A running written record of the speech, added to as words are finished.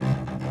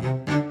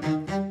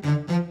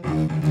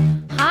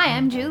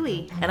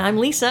Julie. And I'm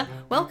Lisa.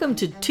 Welcome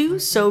to Two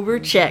Sober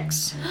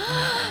Chicks.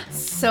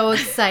 So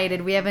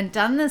excited. We haven't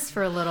done this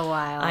for a little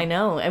while. I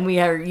know. And we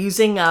are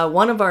using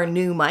one of our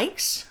new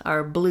mics,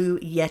 our Blue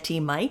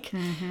Yeti mic,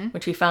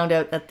 which we found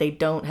out that they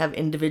don't have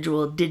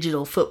individual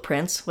digital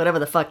footprints, whatever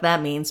the fuck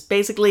that means.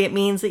 Basically, it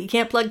means that you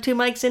can't plug two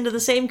mics into the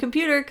same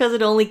computer because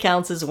it only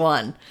counts as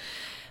one.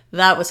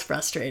 That was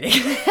frustrating.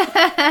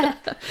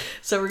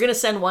 So we're going to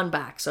send one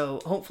back. So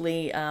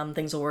hopefully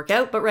things will work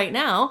out. But right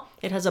now,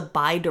 it has a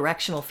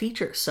bi-directional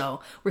feature.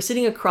 So we're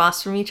sitting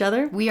across from each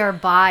other. We are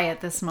bi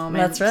at this moment.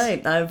 That's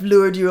right. I've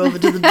lured you over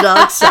to the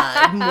dark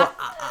side.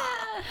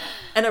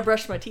 And I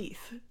brushed my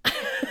teeth.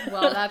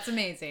 Well, that's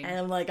amazing. And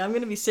I'm like, I'm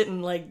going to be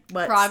sitting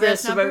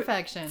progress, not about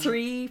perfection.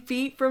 3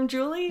 feet from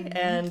Julie.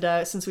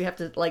 And since we have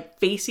to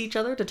face each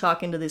other to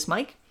talk into this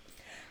mic.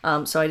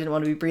 So I didn't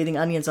want to be breathing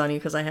onions on you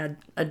because I had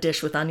a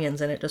dish with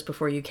onions in it just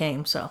before you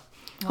came. So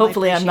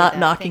hopefully I'm not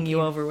knocking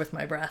you over with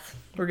my breath.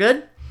 We're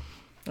good?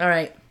 All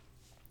right.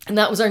 And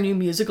that was our new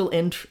musical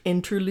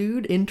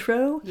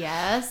intro.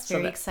 Yes,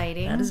 very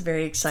exciting. That is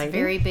very exciting. It's a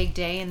very big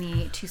day in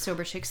the Two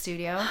Sober Chicks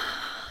studio.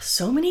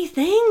 So many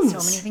things. So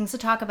many things to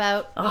talk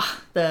about. Oh,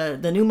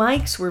 the new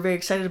mics, we're very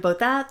excited about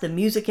that. The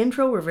music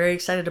intro, we're very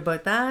excited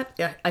about that.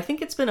 Yeah, I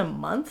think it's been a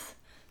month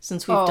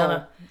since we've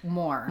done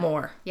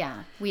more.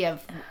 Yeah. We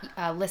have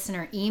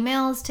listener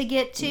emails to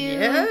get to.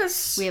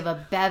 Yes. We have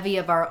a bevy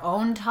of our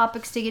own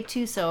topics to get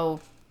to.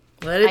 So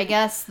I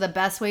guess the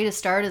best way to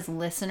start is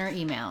listener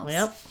emails.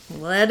 Yep.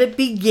 Let it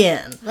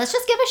begin. Let's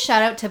just give a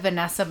shout out to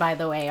Vanessa, by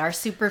the way. Our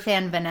super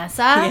fan,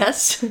 Vanessa.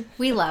 Yes.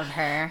 We love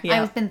her.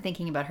 Yeah. I've been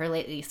thinking about her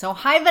lately. So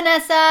hi,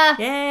 Vanessa.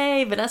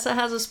 Yay. Vanessa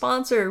has a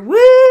sponsor. Woo!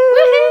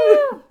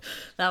 Woohoo!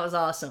 That was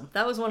awesome.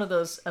 That was one of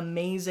those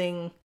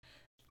amazing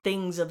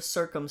things of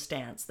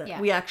circumstance that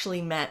we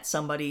actually met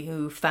somebody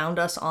who found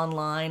us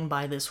online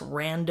by this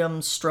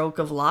random stroke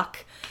of luck.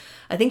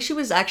 I think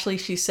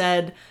she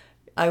said,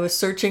 I was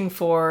searching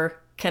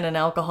for, can an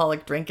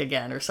alcoholic drink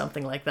again, or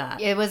something like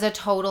that. It was a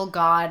total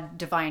God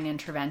divine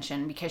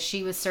intervention because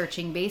she was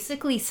searching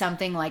basically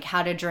something like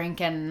how to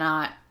drink and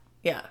not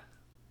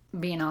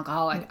be an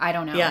alcoholic. I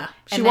don't know. Yeah.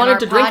 She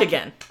wanted to drink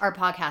again. Our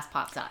podcast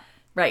pops up.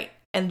 Right.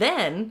 And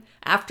then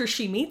after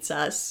she meets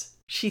us,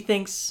 she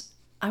thinks,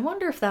 I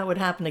wonder if that would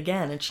happen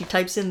again. And she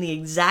types in the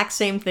exact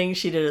same thing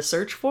she did a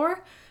search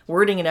for,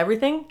 wording and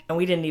everything, and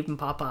we didn't even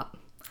pop up.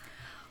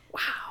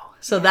 Wow.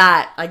 So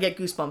that, I get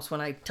goosebumps when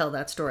I tell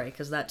that story,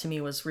 because that to me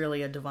was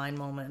really a divine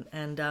moment.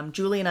 And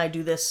Julie and I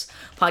do this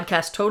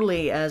podcast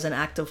totally as an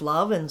act of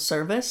love and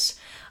service,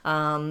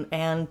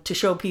 and to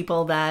show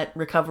people that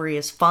recovery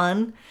is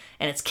fun,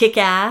 and it's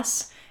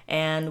kick-ass,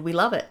 and we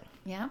love it.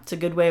 Yeah. It's a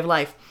good way of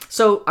life.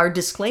 So our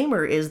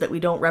disclaimer is that we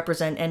don't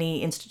represent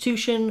any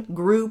institution,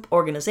 group,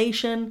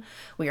 organization.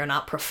 We are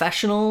not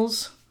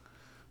professionals.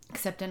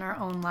 Except in our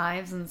own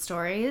lives and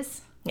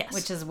stories. Yes.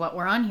 Which is what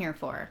we're on here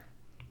for.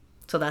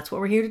 So that's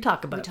what we're here to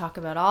talk about. We talk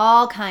about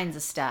all kinds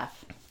of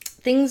stuff.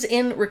 Things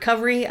in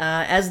recovery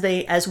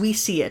as we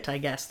see it, I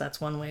guess. That's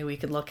one way we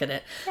could look at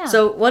it. Yeah.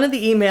 So one of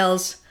the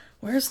emails,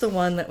 where's the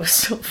one that was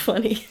so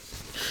funny?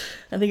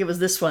 I think it was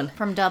this one.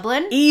 From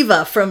Dublin?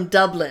 Eva from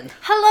Dublin.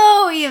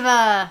 Hello,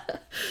 Eva.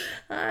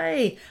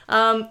 Hi.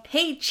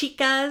 Hey,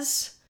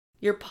 chicas.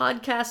 Your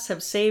podcasts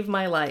have saved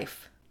my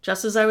life.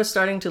 Just as I was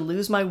starting to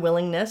lose my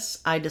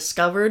willingness, I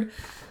discovered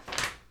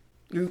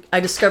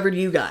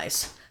you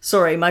guys.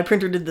 Sorry, my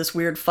printer did this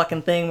weird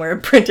fucking thing where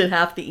it printed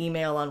half the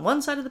email on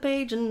one side of the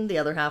page and the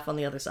other half on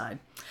the other side.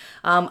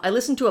 I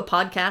listen to a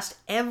podcast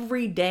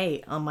every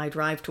day on my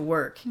drive to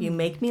work. You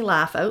make me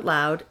laugh out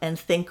loud and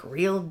think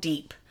real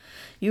deep.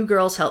 You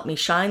girls help me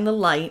shine the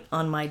light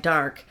on my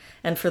dark,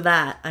 and for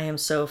that, I am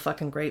so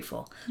fucking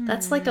grateful.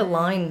 That's like a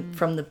line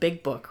from the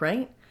Big Book,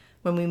 right?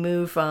 When we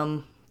move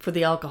for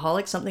the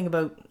alcoholic, something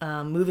about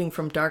moving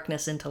from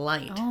darkness into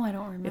light. Oh, I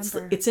don't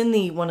remember. It's in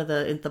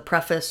the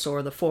preface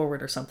or the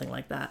foreword or something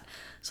like that.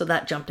 So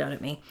that jumped out at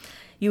me.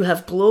 You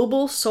have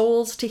global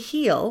souls to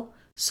heal,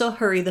 so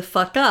hurry the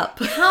fuck up.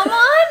 Come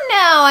on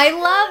now, I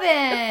love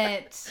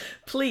it.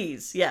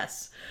 Please,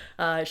 yes.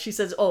 She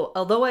says,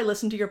 although I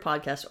listen to your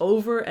podcast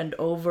over and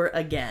over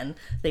again,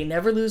 they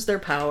never lose their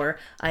power.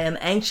 I am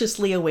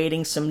anxiously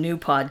awaiting some new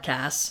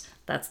podcasts.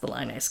 That's the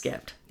line I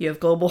skipped. You have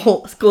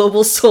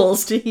global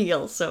souls to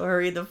heal, so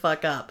hurry the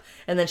fuck up.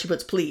 And then she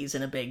puts please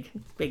in a big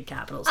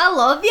capitals. I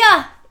love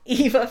ya.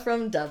 Eva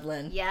from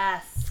Dublin.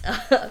 Yes.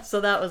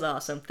 So that was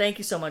awesome. Thank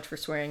you so much for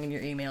swearing in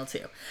your email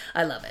too.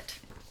 I love it.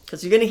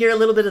 Because you're going to hear a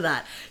little bit of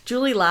that.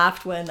 Julie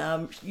laughed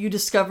when you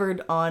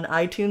discovered on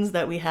iTunes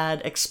that we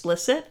had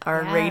explicit.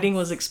 Our rating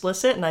was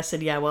explicit. And I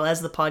said, yeah, well, as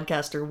the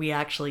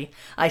podcaster,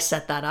 I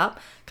set that up.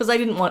 Because I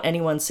didn't want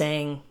anyone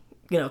saying,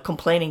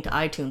 complaining to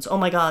iTunes, oh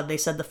my God, they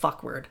said the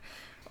fuck word.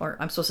 Or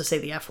I'm supposed to say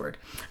the F word.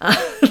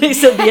 They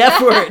said the F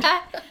word.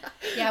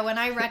 Yeah, when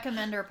I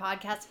recommend our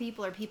podcast to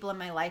people or people in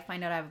my life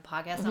find out I have a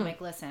podcast, I'm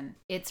like, listen,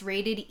 it's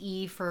rated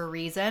E for a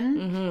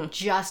reason.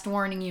 Just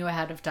warning you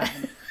ahead of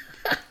time.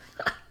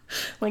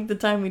 Like the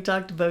time we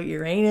talked about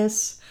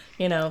Uranus,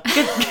 good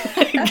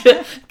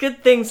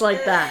things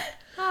like that.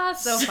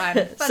 So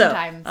fun. Fun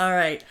times. All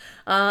right.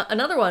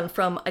 Another one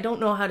from, I don't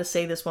know how to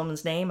say this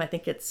woman's name. I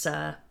think it's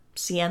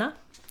Sienna.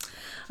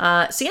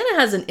 Sienna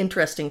has an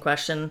interesting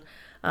question.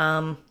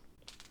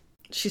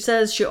 She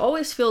says she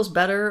always feels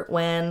better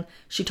when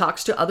she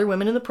talks to other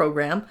women in the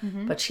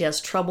program, but she has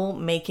trouble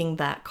making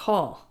that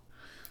call.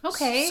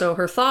 Okay. So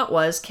her thought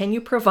was, can you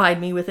provide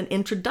me with an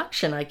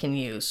introduction I can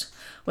use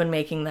when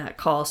making that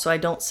call so I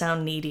don't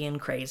sound needy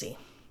and crazy?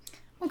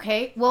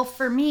 Okay. Well,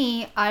 for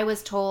me, I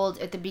was told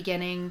at the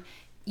beginning,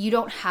 you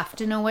don't have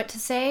to know what to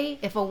say.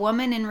 If a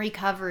woman in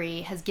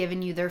recovery has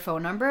given you their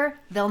phone number,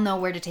 they'll know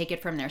where to take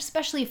it from there,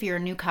 especially if you're a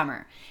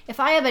newcomer. If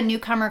I have a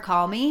newcomer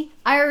call me,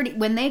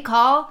 when they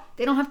call,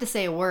 they don't have to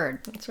say a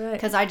word. That's right.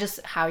 Because I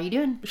just, how are you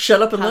doing?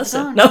 Shut up and How's it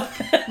listen. going?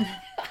 No.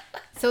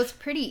 So it's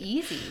pretty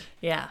easy.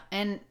 Yeah.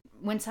 And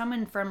when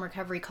someone from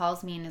recovery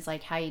calls me and is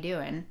like, how you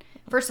doing?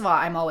 First of all,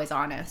 I'm always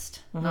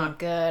honest. Not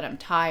good. I'm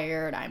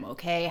tired. I'm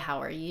okay.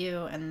 How are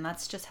you? And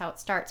that's just how it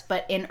starts.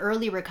 But in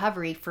early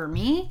recovery, for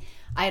me,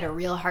 I had a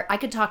real hard... I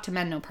could talk to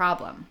men, no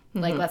problem.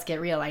 Like, let's get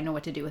real. I know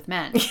what to do with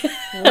men.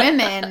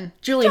 Women...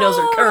 Julie knows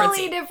her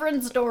currency. Totally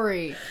different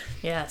story.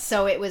 Yeah.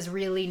 So it was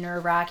really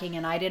nerve-wracking,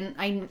 and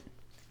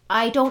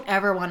I don't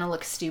ever want to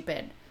look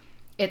stupid.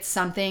 It's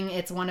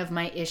one of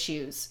my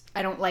issues.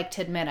 I don't like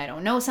to admit I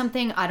don't know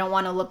something. I don't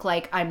want to look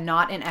like I'm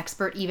not an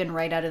expert even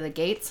right out of the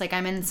gates. Like,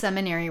 I'm in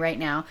seminary right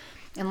now.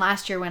 And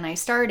last year when I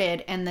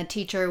started, and the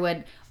teacher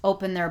would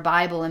open their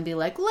Bible and be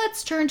like,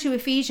 let's turn to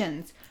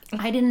Ephesians.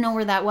 I didn't know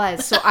where that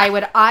was. So I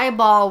would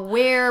eyeball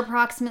where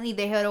approximately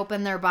they had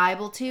opened their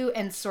Bible to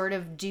and sort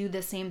of do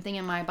the same thing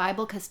in my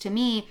Bible. Because to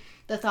me,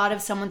 the thought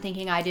of someone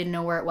thinking I didn't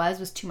know where it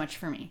was too much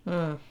for me.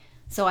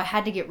 So I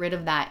had to get rid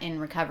of that in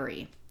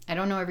recovery. I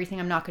don't know everything.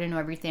 I'm not going to know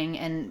everything.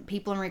 And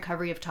people in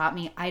recovery have taught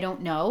me I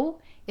don't know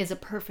is a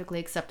perfectly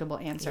acceptable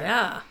answer.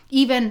 Yeah.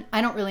 Even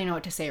I don't really know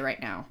what to say right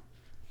now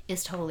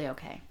is totally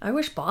okay. I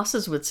wish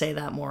bosses would say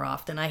that more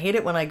often. I hate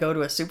it when I go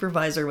to a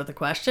supervisor with a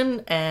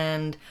question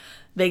and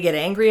they get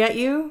angry at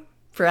you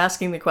for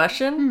asking the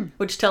question,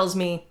 which tells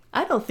me,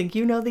 I don't think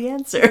you know the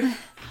answer.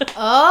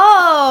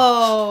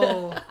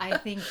 Oh, I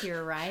think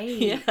you're right.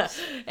 Yeah.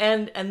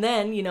 And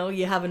then,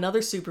 you have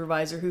another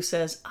supervisor who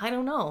says, I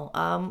don't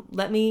know.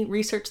 Let me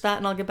research that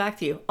and I'll get back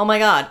to you. Oh my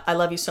God, I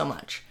love you so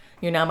much.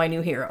 You're now my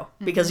new hero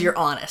because you're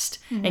honest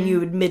and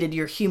you admitted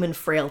your human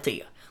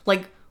frailty.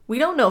 Like, we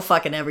don't know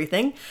fucking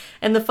everything.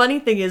 And the funny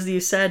thing is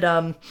you said,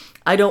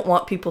 I don't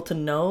want people to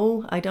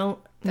know I don't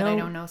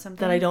know something.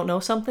 That I don't know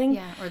something.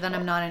 Yeah, or that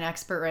I'm not an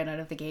expert right out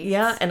of the gate.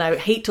 Yeah, and I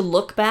hate to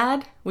look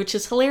bad, which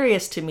is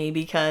hilarious to me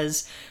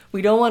because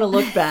we don't want to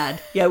look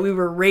bad. Yeah, we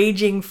were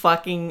raging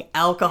fucking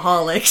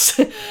alcoholics.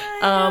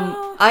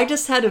 I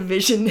just had a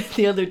vision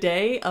the other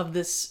day of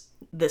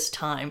this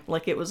time,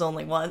 like it was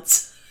only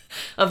once,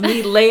 of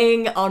me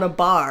laying on a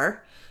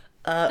bar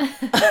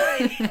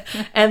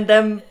and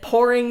them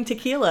pouring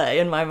tequila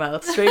in my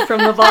mouth straight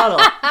from the bottle.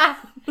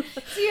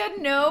 So you had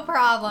no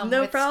problem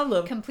with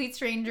problem. Complete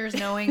strangers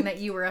knowing that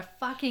you were a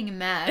fucking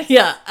mess.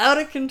 Yeah, out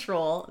of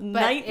control, but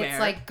nightmare. It's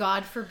like,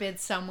 God forbid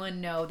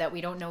someone know that we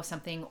don't know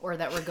something or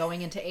that we're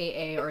going into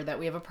AA or that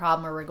we have a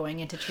problem or we're going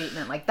into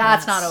treatment. Like,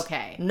 that's not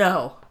okay.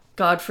 No,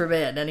 God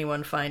forbid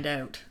anyone find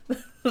out.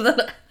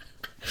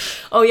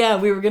 Oh yeah,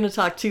 we were going to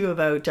talk too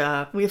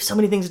about, we have so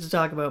many things to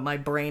talk about. My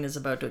brain is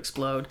about to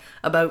explode.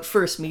 About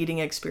first meeting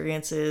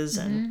experiences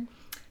and...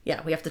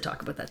 Yeah, we have to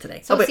talk about that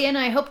today. So, Sienna,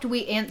 I hope did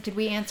we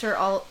answer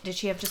all? Did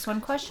she have just one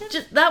question?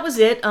 That was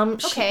it.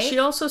 Okay. She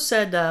also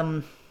said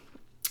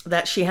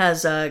that she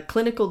has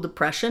clinical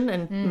depression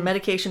and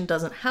medication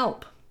doesn't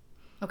help.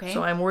 Okay.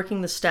 So I'm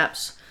working the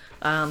steps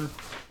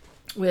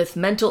with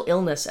mental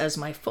illness as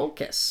my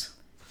focus.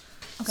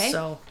 Okay.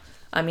 So,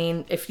 I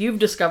mean, if you've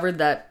discovered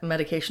that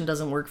medication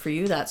doesn't work for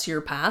you, that's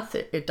your path.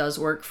 It does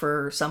work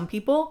for some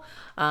people.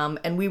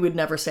 And we would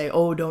never say,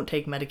 oh, don't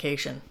take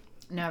medication.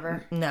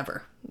 Never.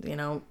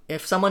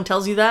 If someone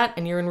tells you that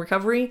and you're in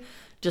recovery,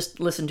 just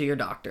listen to your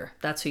doctor.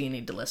 That's who you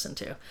need to listen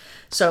to.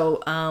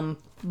 So,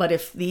 but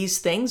if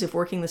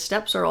working the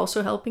steps are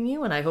also helping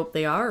you, and I hope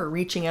they are, or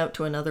reaching out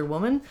to another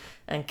woman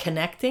and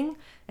connecting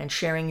and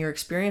sharing your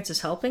experience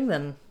is helping,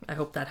 then I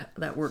hope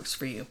that works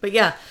for you. But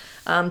yeah,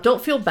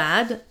 don't feel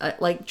bad.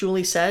 Like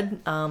Julie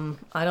said,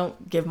 I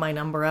don't give my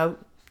number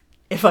out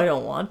if I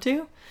don't want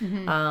to.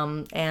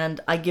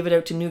 And I give it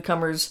out to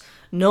newcomers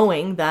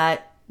knowing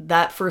that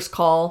first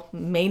call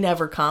may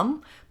never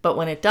come, but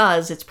when it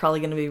does, it's probably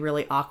going to be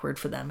really awkward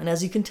for them. And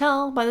as you can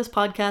tell by this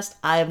podcast,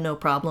 I have no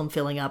problem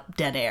filling up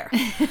dead air.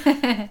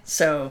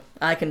 So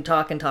I can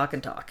talk and talk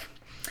and talk.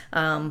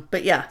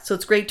 But yeah, so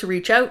it's great to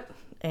reach out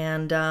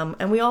and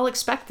we all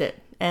expect it.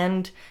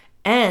 And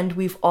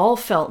we've all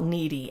felt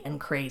needy and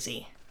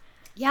crazy.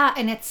 Yeah,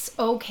 and it's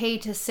okay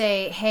to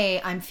say,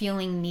 hey, I'm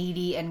feeling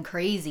needy and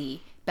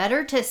crazy.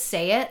 Better to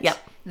say it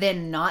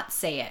than not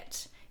say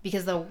it.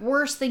 because the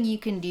worst thing you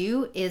can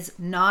do is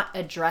not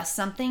address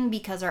something,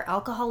 because our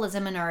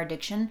alcoholism and our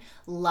addiction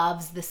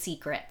loves the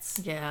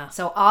secrets. Yeah.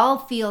 So I'll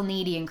feel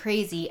needy and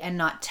crazy and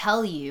not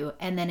tell you,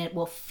 and then it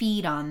will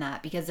feed on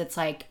that, because it's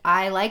like,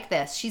 I like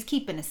this. She's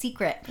keeping a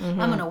secret. I'm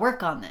going to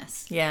work on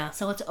this. Yeah.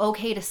 So it's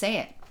okay to say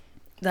it.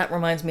 That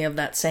reminds me of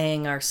that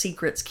saying, our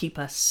secrets keep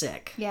us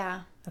sick.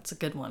 Yeah. That's a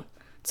good one.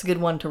 It's a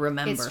good one to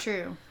remember. It's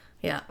true.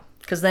 Yeah.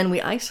 Because then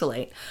we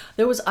isolate.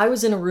 I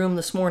was in a room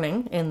this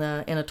morning, in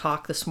a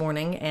talk this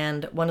morning,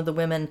 and one of the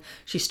women,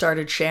 she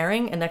started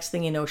sharing, and next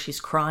thing you know,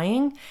 she's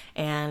crying,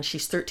 and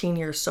she's 13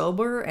 years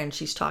sober, and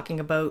she's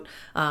talking about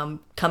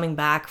coming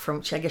back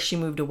from, I guess she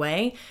moved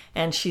away,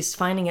 and she's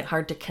finding it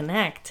hard to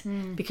connect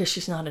because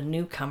she's not a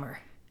newcomer.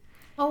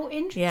 Oh,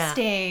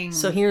 interesting. Yeah.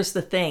 So here's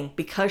the thing.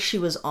 Because she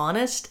was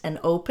honest and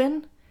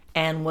open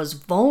and was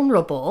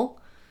vulnerable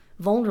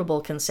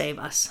can save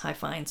us, I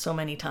find, so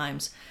many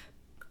times.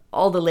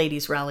 All the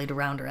ladies rallied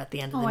around her at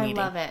the end of the meeting.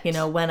 I love it. You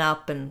know, went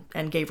up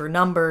and gave her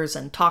numbers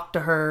and talked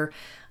to her.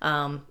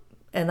 And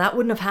that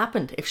wouldn't have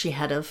happened if she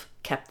had have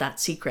kept that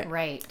secret.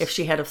 Right. If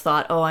she had have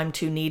thought, oh, I'm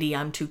too needy,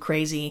 I'm too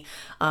crazy,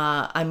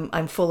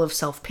 I'm full of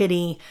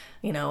self-pity,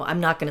 you know, I'm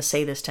not going to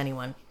say this to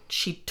anyone.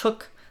 She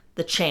took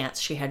the chance.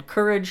 She had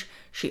courage.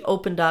 She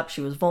opened up.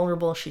 She was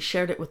vulnerable. She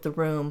shared it with the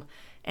room.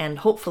 And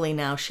hopefully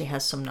now she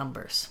has some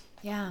numbers.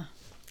 Yeah.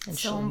 And so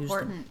she'll use them.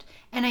 important.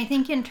 And I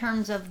think in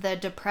terms of the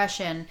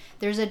depression,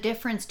 there's a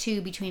difference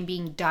too between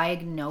being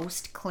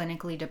diagnosed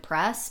clinically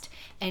depressed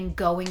and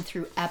going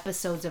through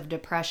episodes of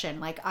depression.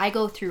 Like, I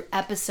go through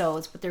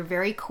episodes, but they're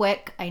very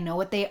quick. I know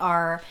what they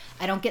are.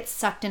 I don't get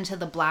sucked into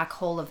the black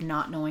hole of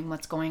not knowing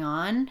what's going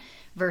on,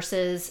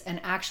 versus an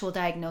actual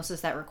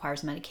diagnosis that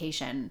requires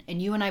medication. And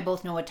you and I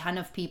both know a ton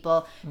of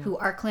people who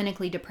are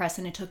clinically depressed,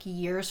 and it took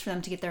years for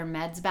them to get their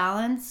meds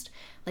balanced.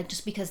 Like,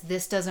 just because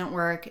this doesn't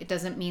work, it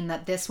doesn't mean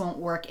that this won't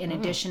work in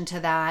addition to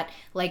that.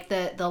 Like,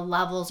 the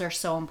levels are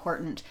so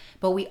important.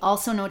 But we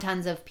also know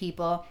tons of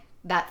people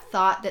that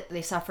thought that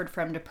they suffered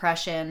from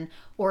depression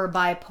or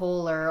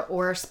bipolar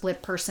or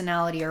split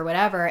personality or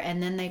whatever,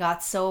 and then they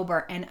got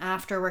sober, and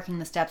after working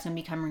the steps and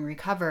becoming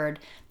recovered,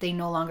 they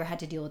no longer had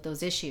to deal with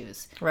those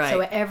issues. Right. So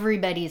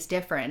everybody's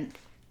different.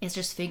 It's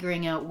just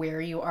figuring out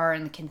where you are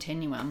in the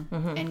continuum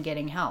and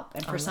getting help.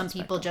 And for some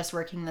people, just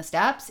working the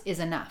steps is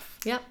enough.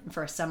 Yep.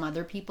 For some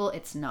other people,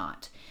 it's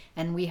not.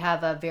 And we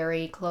have a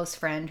very close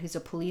friend who's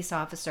a police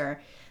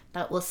officer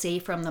that will say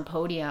from the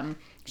podium,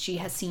 she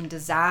has seen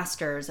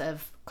disasters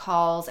of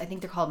calls, I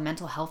think they're called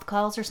mental health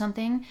calls or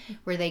something,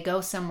 where they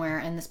go somewhere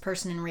and this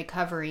person in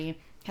recovery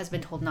has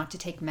been told not to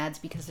take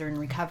meds because they're in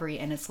recovery,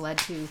 and it's led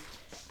to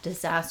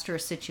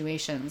disastrous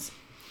situations.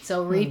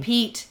 So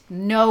repeat,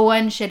 no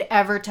one should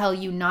ever tell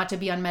you not to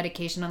be on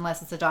medication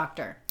unless it's a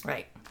doctor.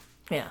 Right.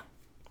 Yeah.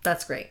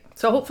 That's great.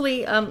 So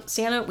hopefully,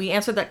 Sienna, we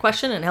answered that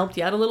question and helped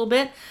you out a little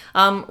bit.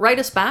 Write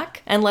us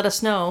back and let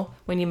us know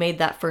when you made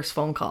that first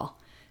phone call.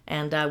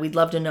 And we'd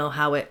love to know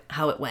how it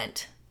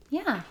went.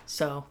 Yeah.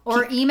 So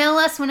Or email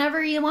us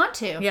whenever you want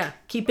to. Yeah,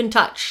 keep in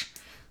touch.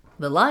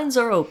 The lines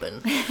are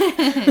open.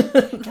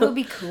 That would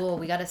be cool.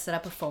 We got to set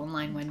up a phone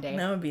line one day.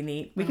 That would be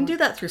neat. We can do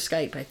that through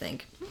Skype, I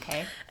think.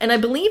 Okay. And I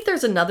believe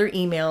there's another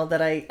email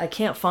that I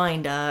can't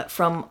find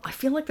from, I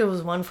feel like there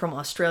was one from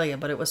Australia,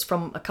 but it was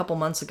from a couple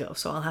months ago.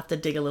 So I'll have to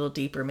dig a little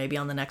deeper. Maybe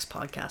on the next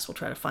podcast, we'll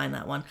try to find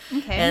that one.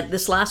 Okay. And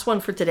this last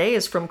one for today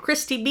is from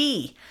Christy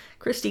B.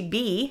 Christy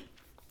B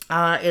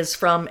is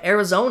from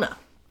Arizona.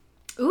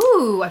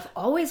 Ooh, I've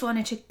always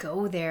wanted to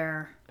go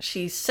there.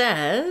 She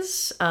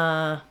says,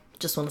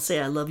 just want to say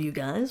I love you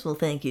guys. Well,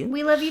 thank you.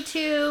 We love you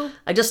too.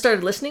 I just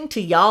started listening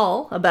to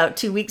y'all about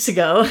 2 weeks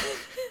ago.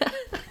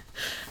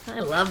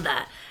 I love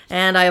that.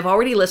 And I have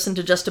already listened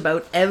to just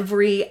about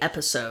every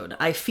episode.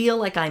 I feel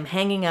like I'm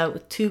hanging out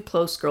with two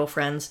close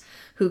girlfriends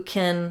who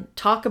can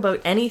talk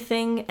about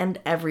anything and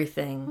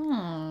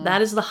everything.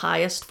 That is the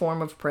highest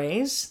form of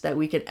praise that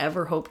we could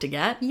ever hope to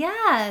get.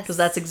 Yes. Because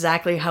that's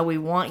exactly how we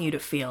want you to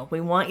feel. We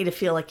want you to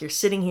feel like you're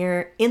sitting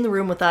here in the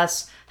room with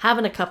us,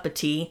 having a cup of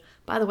tea.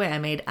 By the way, I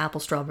made apple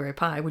strawberry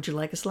pie. Would you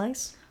like a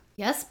slice?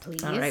 Yes,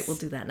 please. All right, we'll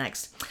do that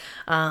next.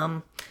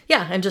 Yeah,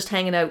 and just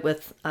hanging out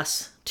with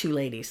us two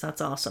ladies.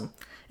 That's awesome.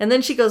 And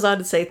then she goes on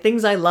to say,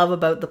 things I love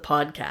about the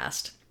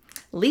podcast.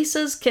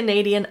 Lisa's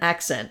Canadian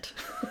accent.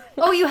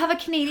 Oh, you have a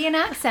Canadian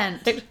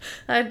accent.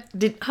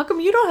 How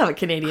come you don't have a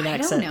Canadian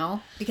accent? I don't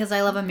know. Because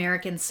I love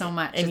Americans so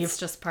much. And it's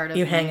just part of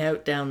You me. hang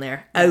out down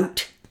there.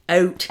 Out.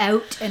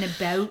 Out and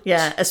about.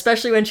 Yeah,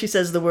 especially when she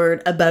says the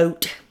word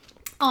about.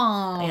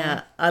 Oh.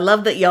 Yeah, I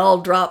love that y'all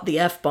drop the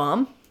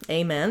F-bomb.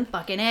 Amen.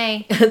 Fucking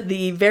A.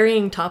 The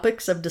varying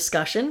topics of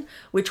discussion,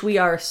 which we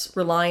are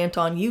reliant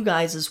on you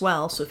guys as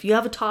well. So if you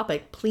have a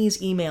topic,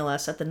 please email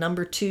us at the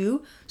number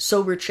 2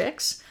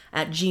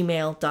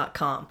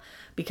 soberchicks@gmail.com,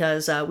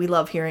 because we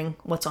love hearing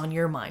what's on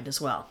your mind as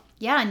well.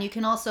 Yeah, and you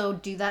can also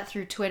do that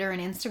through Twitter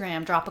and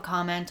Instagram. Drop a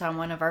comment on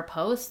one of our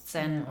posts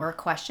or a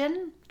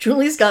question.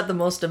 Julie's got the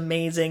most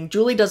amazing...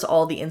 Julie does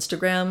all the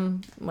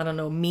Instagram, I don't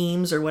know,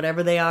 memes or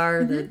whatever they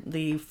are,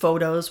 the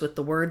photos with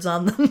the words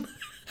on them.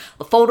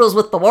 The photos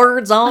with the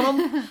words on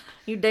them.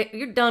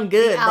 You're done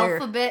good there.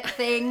 Alphabet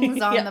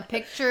things on Yeah. the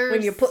pictures.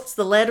 When you puts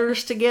the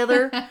letters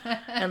together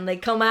and they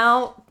come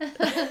out.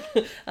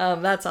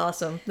 That's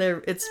awesome.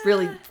 It's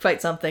really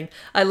quite something.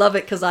 I love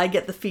it because I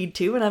get the feed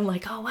too, and I'm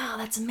like, oh wow,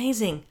 that's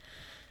amazing.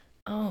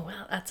 Oh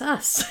wow, that's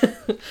us.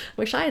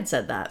 Wish I had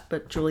said that,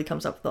 but Julie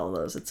comes up with all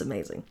those. It's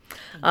amazing.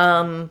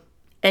 And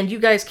you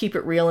guys keep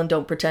it real and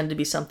don't pretend to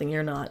be something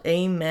you're not.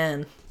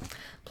 Amen.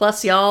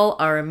 Plus, y'all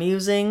are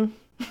amusing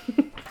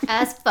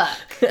as fuck.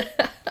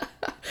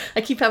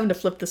 I keep having to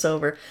flip this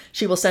over.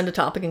 She will send a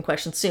topic and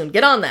question soon.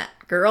 Get on that,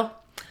 girl.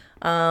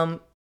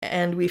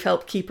 And we've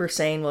helped keep her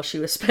sane while she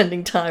was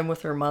spending time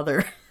with her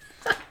mother.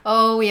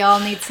 Oh, we all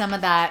need some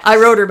of that. I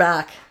wrote her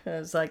back. I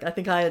was like, I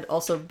think I had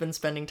also been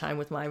spending time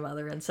with my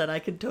mother and said I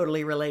could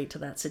totally relate to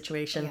that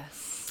situation.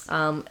 Yes.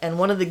 And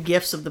one of the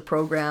gifts of the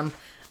program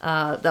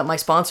that my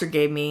sponsor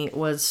gave me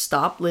was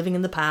stop living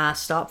in the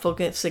past, stop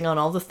focusing on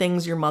all the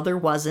things your mother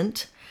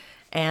wasn't,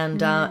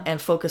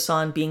 and focus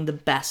on being the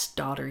best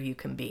daughter you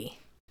can be.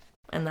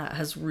 And that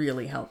has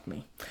really helped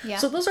me. Yeah.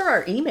 So those are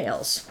our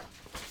emails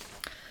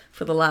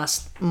for the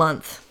last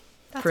month.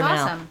 That's for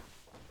awesome. now.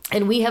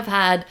 And we have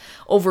had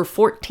over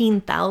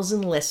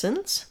 14,000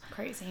 listens.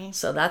 Crazy.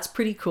 So that's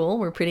pretty cool.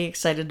 We're pretty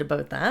excited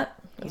about that.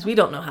 Because we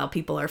don't know how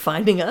people are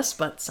finding us,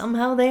 but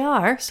somehow they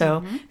are.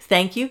 So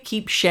thank you.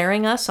 Keep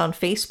sharing us on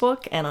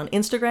Facebook and on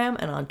Instagram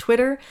and on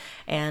Twitter.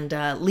 And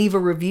leave a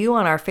review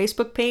on our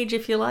Facebook page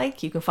if you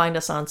like. You can find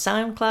us on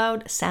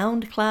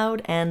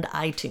SoundCloud, and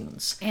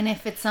iTunes. And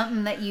if it's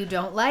something that you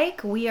don't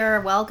like, we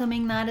are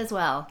welcoming that as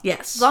well.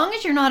 Yes. As long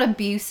as you're not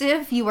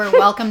abusive, you are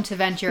welcome to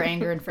vent your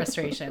anger and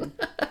frustration.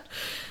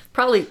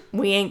 Probably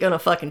we ain't gonna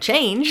fucking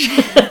change,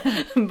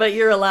 but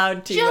you're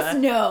allowed to. Just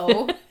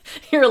know.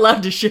 You're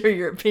allowed to share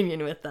your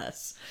opinion with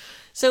us.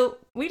 So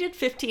we did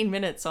 15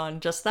 minutes on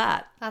just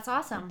that. That's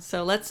awesome.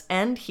 So let's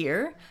end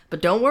here.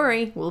 But don't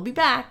worry, we'll be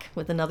back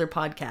with another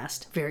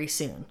podcast very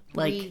soon.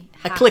 Like We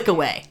a have click to.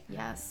 away.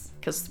 Yes.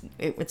 Because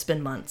it's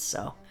been months.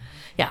 So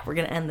yeah, we're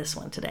going to end this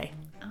one today.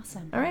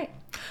 Awesome. All right.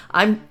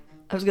 I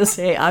was going to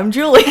say, I'm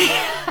Julie.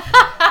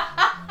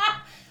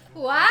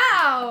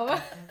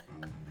 Wow.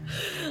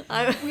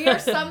 We are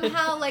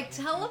somehow like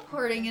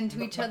teleporting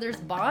into each other's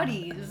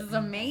bodies. This is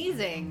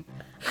amazing.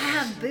 I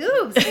have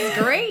boobs.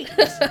 It's great.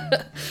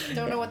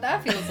 Don't know what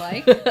that feels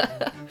like.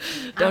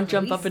 Don't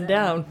jump up and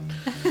down.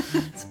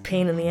 It's a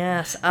pain in the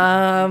ass.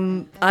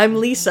 I'm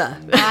Lisa.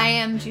 I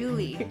am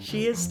Julie.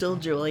 She is still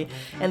Julie.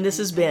 And this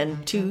has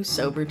been Two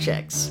Sober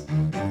Chicks.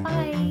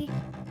 Bye.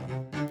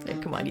 Hey,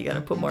 come on, you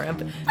gotta put more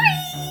emphasis.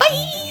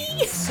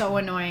 So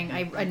annoying.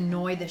 I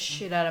annoy the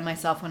shit out of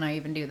myself when I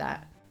even do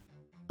that.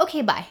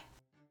 Okay, bye.